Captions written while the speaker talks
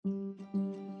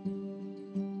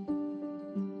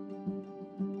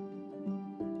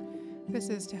This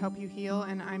is To Help You Heal,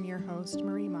 and I'm your host,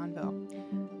 Marie Monville.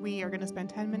 We are going to spend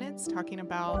 10 minutes talking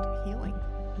about healing.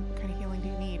 What kind of healing do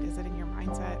you need? Is it in your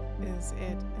mindset? Is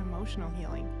it emotional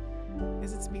healing?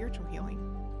 Is it spiritual healing?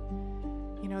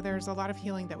 You know, there's a lot of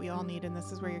healing that we all need, and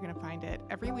this is where you're going to find it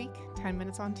every week, 10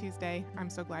 minutes on Tuesday. I'm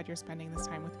so glad you're spending this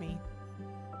time with me.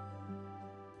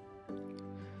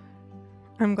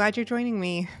 I'm glad you're joining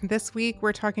me. This week,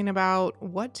 we're talking about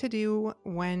what to do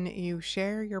when you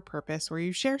share your purpose or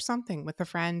you share something with a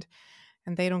friend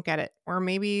and they don't get it. Or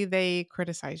maybe they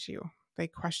criticize you, they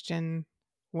question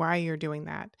why you're doing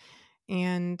that.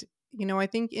 And, you know, I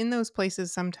think in those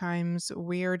places, sometimes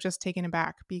we are just taken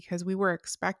aback because we were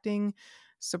expecting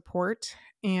support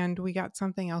and we got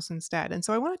something else instead. And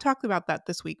so I want to talk about that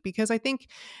this week because I think,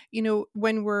 you know,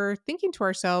 when we're thinking to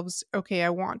ourselves, okay,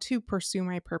 I want to pursue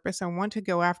my purpose, I want to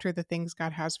go after the things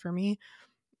God has for me,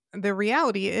 the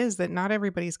reality is that not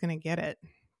everybody's going to get it.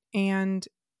 And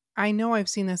I know I've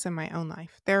seen this in my own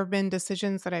life. There have been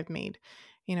decisions that I've made,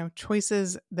 you know,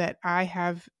 choices that I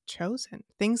have chosen,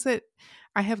 things that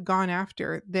I have gone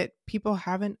after that people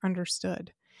haven't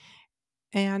understood.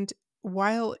 And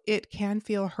while it can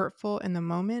feel hurtful in the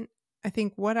moment, I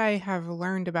think what I have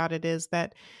learned about it is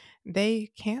that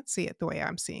they can't see it the way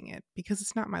I'm seeing it because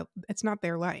it's not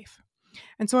their life.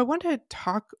 And so I want to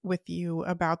talk with you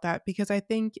about that because I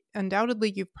think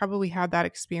undoubtedly you've probably had that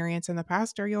experience in the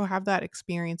past or you'll have that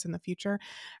experience in the future.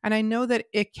 And I know that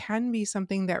it can be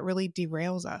something that really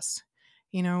derails us.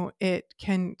 You know, it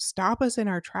can stop us in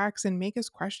our tracks and make us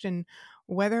question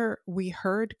whether we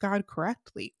heard God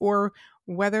correctly or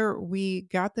whether we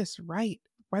got this right,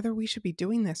 whether we should be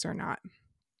doing this or not.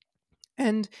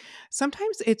 And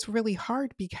sometimes it's really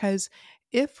hard because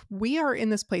if we are in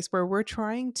this place where we're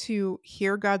trying to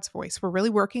hear God's voice, we're really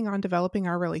working on developing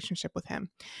our relationship with Him,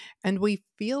 and we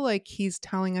feel like He's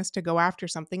telling us to go after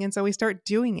something. And so we start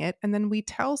doing it. And then we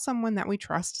tell someone that we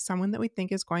trust, someone that we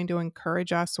think is going to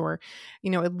encourage us or,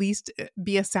 you know, at least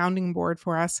be a sounding board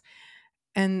for us.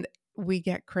 And we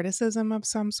get criticism of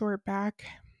some sort back.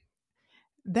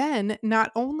 Then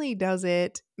not only does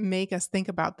it make us think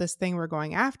about this thing we're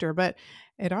going after, but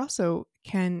it also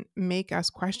can make us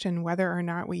question whether or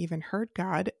not we even heard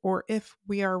God or if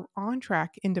we are on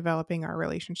track in developing our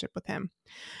relationship with Him.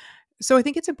 So I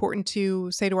think it's important to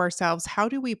say to ourselves, how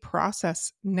do we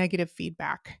process negative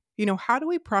feedback? You know, how do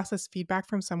we process feedback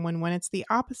from someone when it's the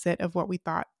opposite of what we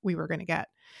thought we were going to get?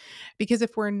 Because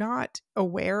if we're not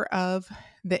aware of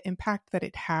the impact that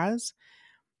it has,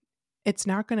 it's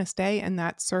not going to stay in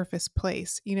that surface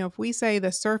place. You know, if we say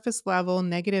the surface level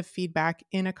negative feedback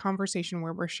in a conversation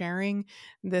where we're sharing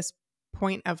this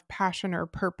point of passion or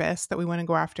purpose that we want to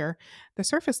go after, the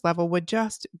surface level would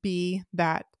just be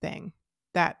that thing,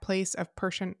 that place of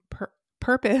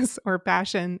purpose or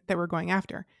passion that we're going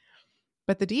after.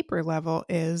 But the deeper level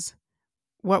is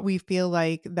what we feel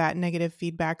like that negative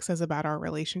feedback says about our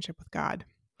relationship with God.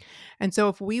 And so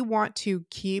if we want to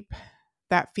keep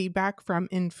that feedback from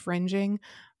infringing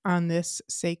on this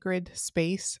sacred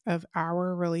space of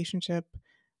our relationship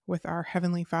with our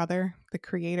Heavenly Father, the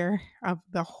creator of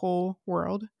the whole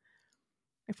world,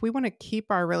 if we want to keep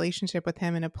our relationship with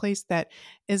Him in a place that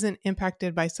isn't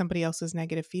impacted by somebody else's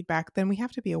negative feedback, then we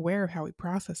have to be aware of how we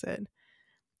process it.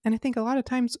 And I think a lot of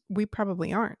times we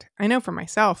probably aren't. I know for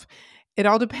myself, it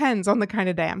all depends on the kind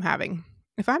of day I'm having.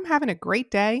 If I'm having a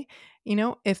great day, you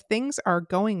know, if things are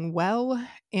going well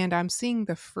and I'm seeing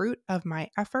the fruit of my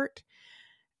effort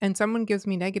and someone gives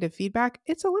me negative feedback,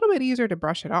 it's a little bit easier to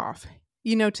brush it off.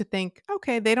 You know, to think,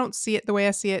 okay, they don't see it the way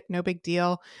I see it, no big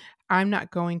deal. I'm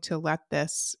not going to let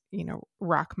this, you know,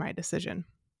 rock my decision.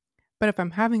 But if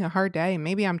I'm having a hard day,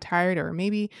 maybe I'm tired or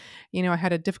maybe, you know, I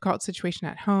had a difficult situation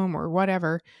at home or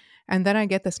whatever, and then I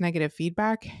get this negative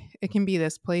feedback, it can be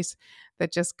this place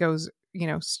that just goes, you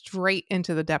know, straight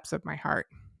into the depths of my heart.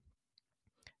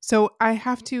 So I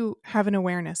have to have an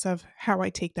awareness of how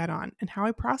I take that on and how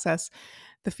I process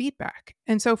the feedback.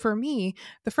 And so for me,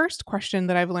 the first question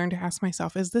that I've learned to ask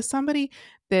myself is this somebody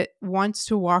that wants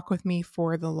to walk with me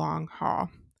for the long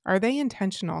haul? Are they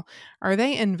intentional? Are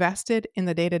they invested in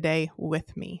the day to day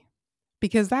with me?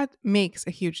 Because that makes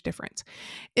a huge difference.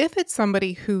 If it's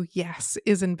somebody who, yes,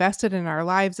 is invested in our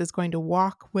lives, is going to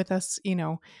walk with us, you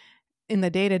know, in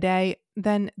the day to day,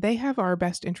 then they have our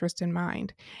best interest in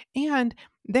mind. And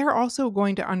they're also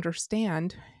going to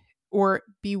understand or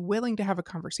be willing to have a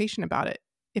conversation about it.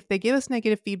 If they give us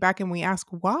negative feedback and we ask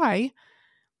why,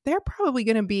 they're probably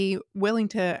going to be willing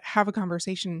to have a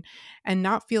conversation and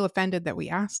not feel offended that we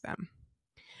asked them.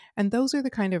 And those are the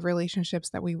kind of relationships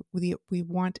that we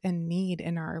want and need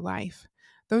in our life.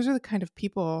 Those are the kind of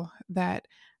people that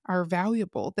are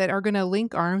valuable, that are going to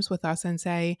link arms with us and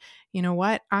say, you know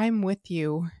what, I'm with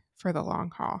you for the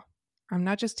long haul. I'm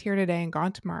not just here today and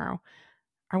gone tomorrow.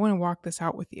 I want to walk this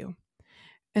out with you.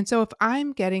 And so if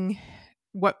I'm getting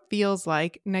what feels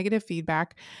like negative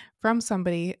feedback from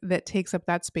somebody that takes up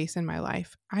that space in my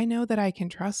life, I know that I can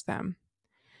trust them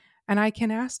and I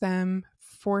can ask them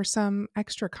for some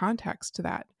extra context to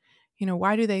that.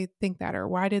 Why do they think that, or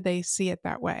why did they see it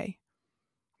that way?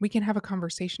 We can have a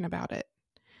conversation about it.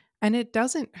 And it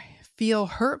doesn't feel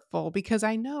hurtful because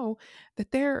I know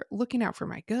that they're looking out for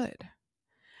my good.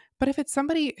 But if it's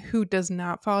somebody who does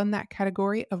not fall in that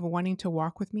category of wanting to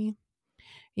walk with me,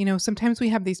 sometimes we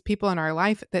have these people in our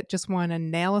life that just want to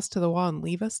nail us to the wall and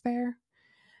leave us there.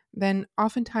 Then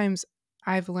oftentimes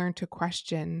I've learned to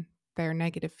question their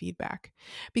negative feedback.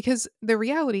 Because the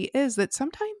reality is that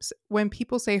sometimes when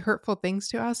people say hurtful things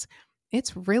to us,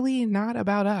 it's really not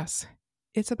about us,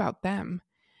 it's about them.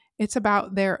 It's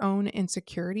about their own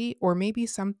insecurity, or maybe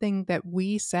something that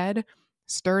we said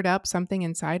stirred up something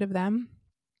inside of them.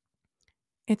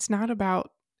 It's not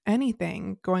about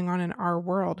anything going on in our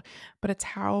world, but it's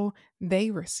how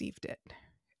they received it.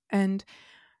 And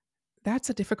that's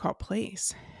a difficult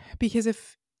place because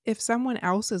if someone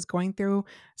else is going through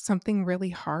something really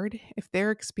hard, if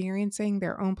they're experiencing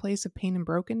their own place of pain and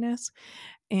brokenness,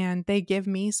 and they give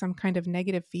me some kind of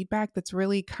negative feedback that's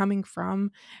really coming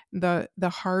from the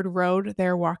hard road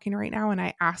they're walking right now, and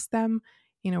I ask them,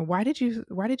 why did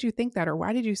you think that, or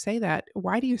why did you say that,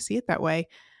 why do you see it that way,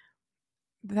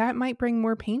 that might bring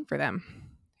more pain for them,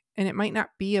 and it might not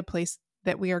be a place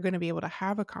that we are going to be able to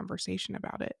have a conversation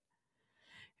about it.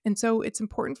 And so it's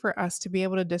important for us to be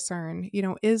able to discern,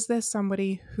 is this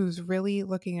somebody who's really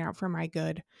looking out for my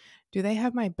good? Do they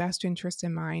have my best interest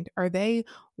in mind? Are they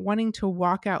wanting to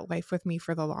walk out life with me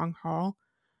for the long haul?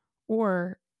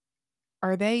 Or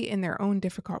are they in their own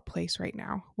difficult place right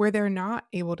now where they're not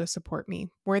able to support me,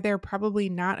 where they're probably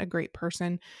not a great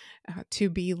person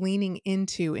to be leaning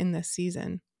into in this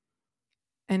season?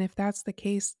 And if that's the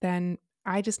case, then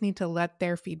I just need to let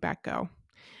their feedback go,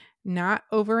 not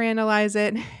overanalyze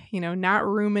it, not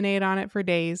ruminate on it for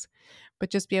days,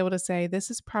 but just be able to say, this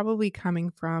is probably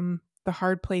coming from the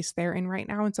hard place they're in right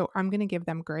now. And so I'm going to give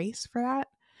them grace for that.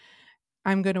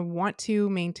 I'm going to want to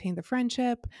maintain the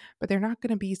friendship, but they're not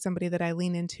going to be somebody that I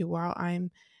lean into while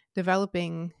I'm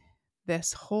developing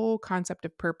this whole concept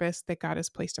of purpose that God has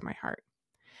placed in my heart.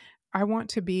 I want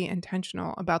to be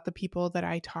intentional about the people that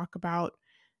I talk about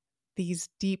these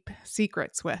deep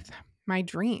secrets with, my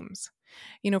dreams.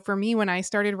 For me, when I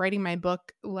started writing my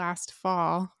book last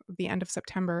fall, the end of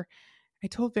September, I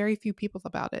told very few people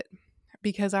about it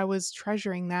because I was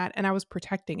treasuring that and I was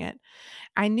protecting it.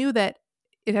 I knew that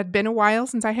it had been a while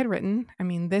since I had written. I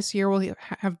mean, this year will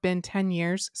have been 10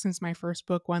 years since my first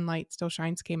book, One Light Still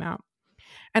Shines, came out.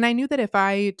 And I knew that if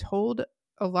I told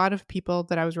a lot of people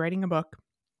that I was writing a book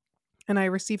and I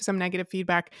received some negative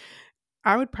feedback,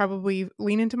 I would probably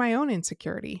lean into my own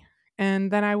insecurity.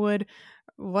 And then I would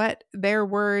let their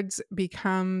words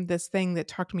become this thing that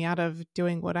talked me out of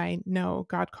doing what I know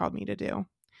God called me to do.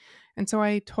 And so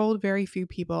I told very few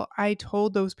people. I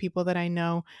told those people that I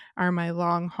know are my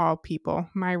long haul people,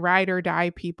 my ride or die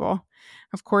people.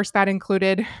 Of course, that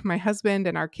included my husband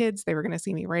and our kids. They were going to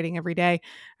see me writing every day.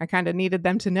 I kind of needed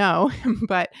them to know,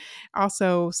 but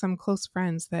also some close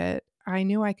friends that I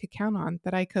knew I could count on,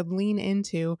 that I could lean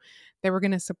into. They were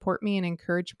going to support me and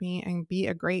encourage me and be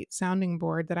a great sounding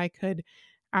board that I could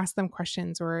ask them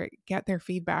questions or get their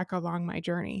feedback along my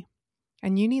journey.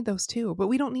 And you need those too, but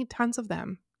we don't need tons of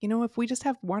them. If we just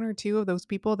have one or two of those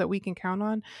people that we can count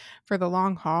on for the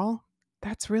long haul,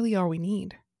 that's really all we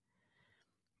need.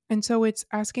 And so it's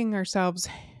asking ourselves,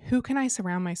 who can I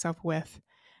surround myself with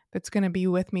that's going to be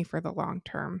with me for the long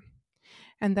term?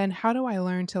 And then how do I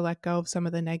learn to let go of some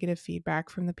of the negative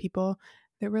feedback from the people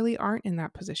that really aren't in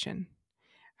that position?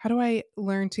 How do I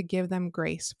learn to give them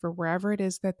grace for wherever it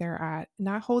is that they're at,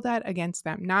 not hold that against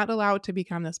them, not allow it to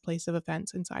become this place of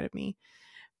offense inside of me,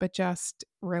 but just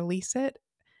release it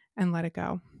and let it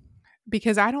go?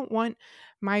 Because I don't want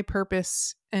my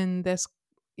purpose and this,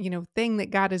 thing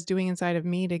that God is doing inside of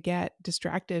me to get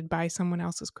distracted by someone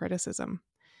else's criticism.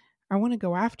 I want to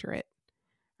go after it.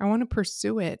 I want to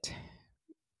pursue it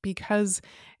because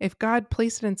if God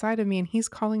placed it inside of me and He's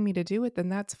calling me to do it, then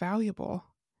that's valuable.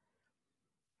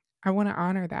 I want to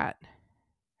honor that.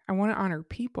 I want to honor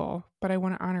people, but I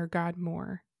want to honor God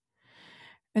more.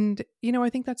 And, I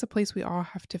think that's a place we all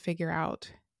have to figure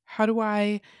out. How do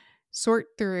I sort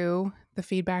through the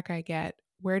feedback I get?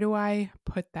 Where do I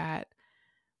put that?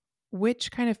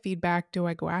 Which kind of feedback do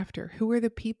I go after? Who are the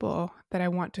people that I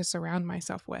want to surround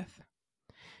myself with?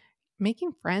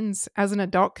 making friends as an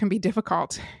adult can be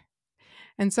difficult.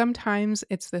 And sometimes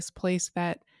it's this place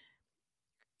that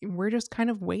we're just kind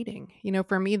of waiting.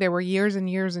 For me, there were years and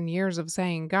years and years of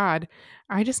saying, God,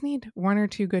 I just need one or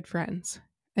two good friends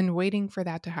and waiting for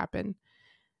that to happen.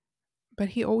 But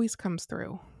He always comes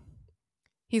through.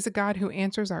 He's a God who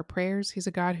answers our prayers. He's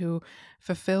a God who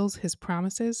fulfills His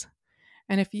promises.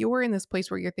 And if you're in this place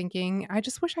where you're thinking, I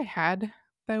just wish I had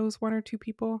those one or two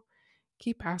people,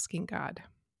 keep asking God.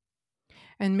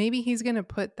 And maybe He's going to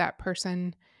put that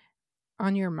person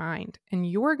on your mind, and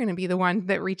you're going to be the one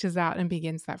that reaches out and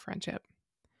begins that friendship.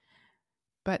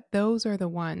 But those are the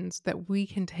ones that we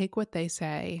can take what they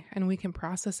say and we can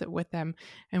process it with them,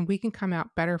 and we can come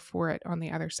out better for it on the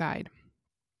other side.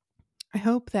 I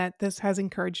hope that this has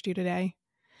encouraged you today.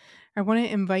 I want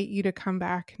to invite you to come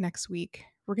back next week.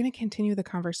 We're going to continue the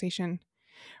conversation.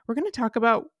 We're going to talk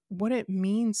about what it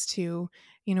means to,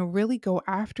 really go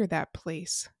after that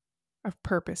place of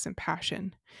purpose and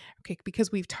passion. Okay,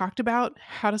 because we've talked about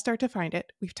how to start to find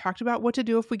it. We've talked about what to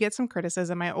do if we get some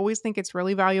criticism. I always think it's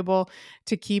really valuable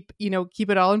to keep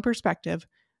it all in perspective.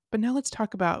 But now let's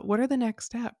talk about, what are the next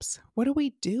steps? What do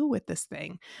we do with this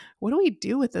thing? What do we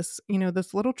do with this,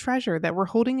 this little treasure that we're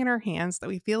holding in our hands that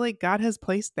we feel like God has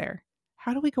placed there?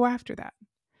 How do we go after that?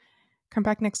 Come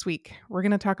back next week. We're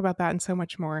going to talk about that and so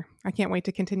much more. I can't wait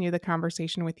to continue the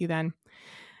conversation with you then.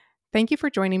 Thank you for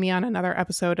joining me on another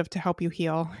episode of To Help You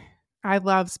Heal. I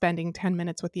love spending 10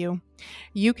 minutes with you.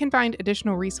 You can find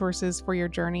additional resources for your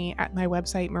journey at my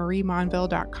website,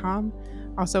 mariemonville.com.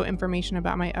 Also, information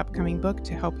about my upcoming book,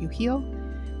 To Help You Heal,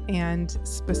 and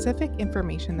specific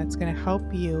information that's going to help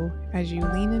you as you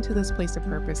lean into this place of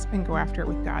purpose and go after it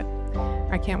with God.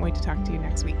 I can't wait to talk to you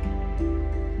next week.